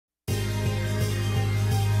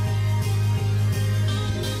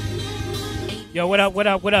Yo, what up, what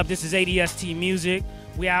up, what up? This is ADST Music.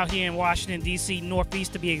 We out here in Washington, D.C.,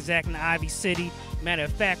 Northeast to be exact, in Ivy City. Matter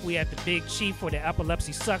of fact, we at the Big Chief for the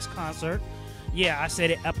Epilepsy Sucks concert. Yeah, I said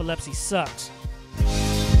it, Epilepsy Sucks.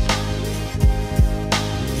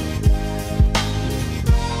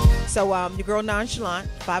 So your girl Nonchalant,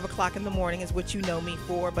 5 o'clock in the morning is what you know me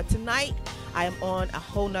for. But tonight, I am on a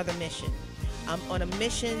whole nother mission. I'm on a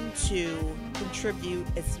mission to contribute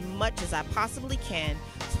as much as I possibly can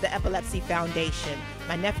to the Epilepsy Foundation.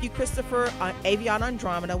 My nephew Christopher, Avion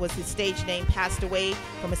Andromeda was his stage name, passed away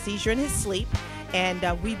from a seizure in his sleep. And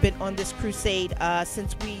we've been on this crusade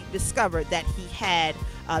since we discovered that he had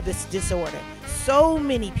this disorder. So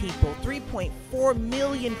many people, 3.4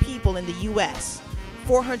 million people in the U.S.,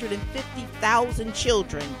 450,000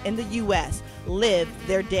 children in the U.S. live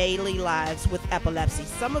their daily lives with epilepsy.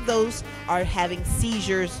 Some of those are having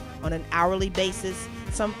seizures on an hourly basis.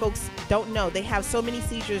 Some folks don't know. They have so many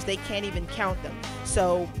seizures they can't even count them.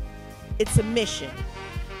 So it's a mission.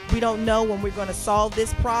 We don't know when we're going to solve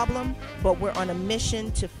this problem, but we're on a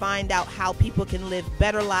mission to find out how people can live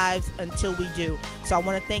better lives until we do. So I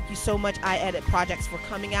want to thank you so much, I Edit Projects, for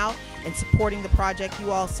coming out and supporting the project.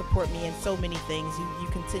 You all support me in so many things. You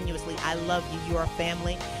continuously. I love you. You are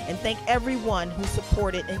family. And thank everyone who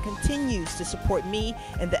supported and continues to support me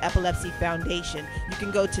and the Epilepsy Foundation. You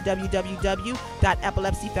can go to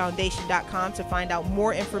www.epilepsyfoundation.com to find out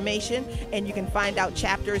more information, and you can find out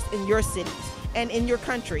chapters in your cities and in your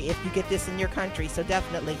country if you get this in your country. So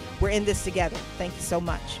definitely, we're in this together. Thank you so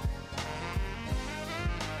much.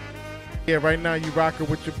 Yeah, right now you rocking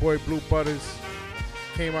with your boy Blue Butters.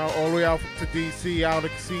 Came out all the way out to DC, out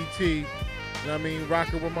of CT. You know what I mean?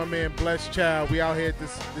 Rocking with my man Blessed Child. We out here at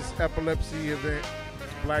this epilepsy event.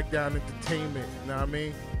 It's Black Down Entertainment. You know what I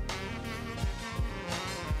mean?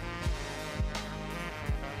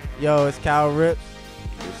 Yo, it's Cal Rips.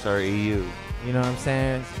 Yes, sir, EU. You know what I'm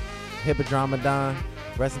saying? Hippodromadon.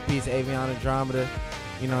 Rest in peace, Avion Andromeda.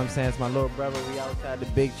 You know what I'm saying? It's my little brother. We outside the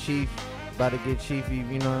Big Chief. About to get chiefy.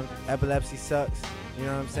 You know, epilepsy sucks. You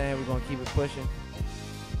know what I'm saying? We're going to keep it pushing.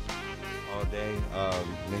 All day.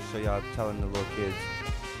 Make sure y'all telling the little kids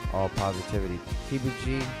all positivity. Keep it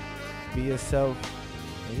G. Be yourself.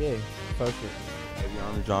 And yeah, push it.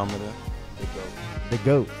 Avion Andromeda. The GOAT. The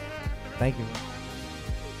GOAT. Thank you.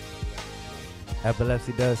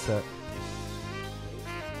 Epilepsy does suck.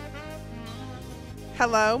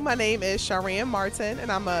 Hello, my name is Sharan Martin,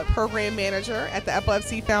 and I'm a program manager at the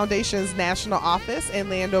Epilepsy Foundation's National Office in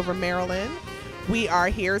Landover, Maryland. We are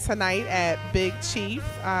here tonight at Big Chief.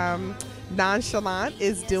 Nonchalant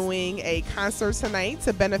is doing a concert tonight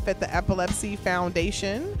to benefit the Epilepsy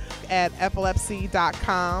Foundation at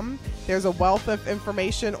epilepsy.com. There's a wealth of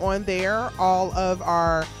information on there, all of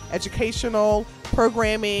our educational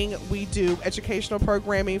programming. We do educational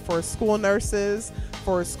programming for school nurses,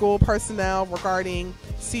 for school personnel regarding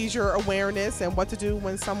seizure awareness and what to do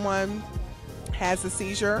when someone has a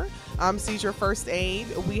seizure. Seizure first aid.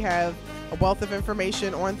 We have a wealth of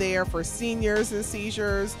information on there for seniors and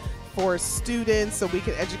seizures, for students, so we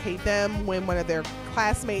can educate them when one of their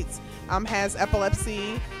classmates has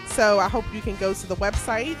epilepsy. So I hope you can go to the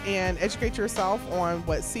website and educate yourself on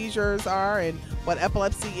what seizures are and what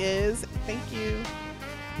epilepsy is. Thank you. You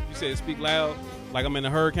said speak loud, like I'm in a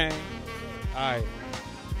hurricane? All right,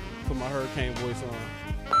 put my hurricane voice on.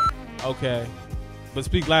 Okay, but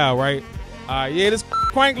speak loud, right? All right, yeah, this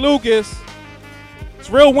Crank Lucas. It's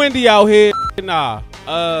real windy out here. Nah,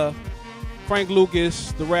 Crank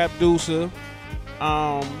Lucas, the rap deucer.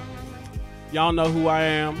 Y'all know who I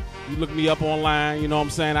am. You look me up online, you know what I'm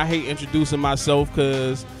saying? I hate introducing myself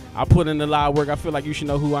because I put in a lot of work. I feel like you should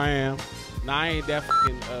know who I am. Nah, I ain't that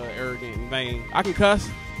fucking arrogant and vain. I can cuss.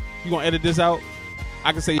 You gonna edit this out?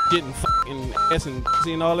 I can say shit and fucking ass and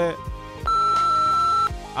pussy and all that.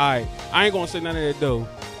 Alright, I ain't gonna say none of that though.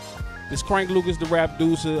 This Crank Lucas, the rap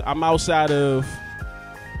deucer. I'm outside of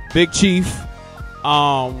Big Chief.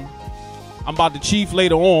 I'm about to chief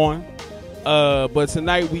later on. But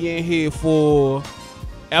tonight we in here for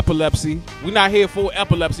epilepsy. We're not here for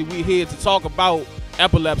epilepsy. We're here to talk about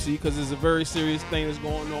epilepsy because it's a very serious thing that's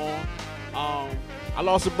going on. I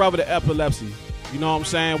lost a brother to epilepsy. You know what I'm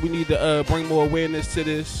saying? We need to bring more awareness to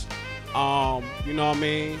this. You know what I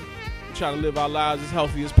mean? We try to live our lives as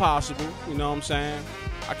healthy as possible. You know what I'm saying?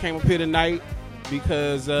 I came up here tonight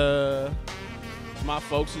because my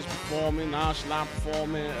folks is performing, Nonchalant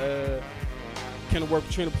performing, Kenilworth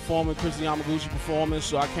Katrina performing, Chrissy Yamaguchi performing.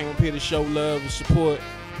 So I came up here to show love and support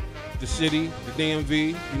the city, the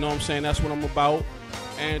DMV. You know what I'm saying? That's what I'm about.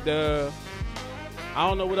 And I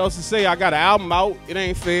don't know what else to say. I got an album out. It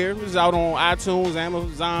ain't fair. It's out on iTunes,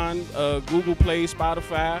 Amazon, Google Play,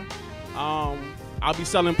 Spotify. I'll be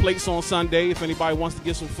selling plates on Sunday if anybody wants to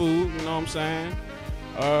get some food. You know what I'm saying?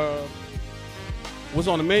 What's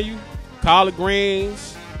on the menu? Collard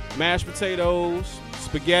greens, mashed potatoes,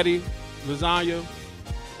 spaghetti, lasagna,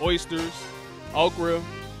 oysters, okra,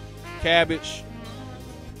 cabbage,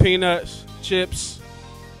 peanuts, chips,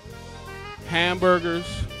 hamburgers,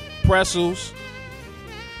 pretzels,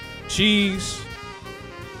 cheese,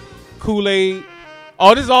 Kool-Aid.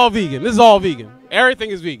 Oh, this is all vegan. This is all vegan.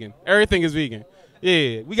 Everything is vegan. Everything is vegan.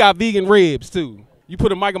 Yeah, we got vegan ribs too. You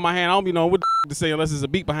put a mic in my hand, I don't be knowing what to say unless there's a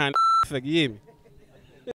beat behind it. Like, you hear me?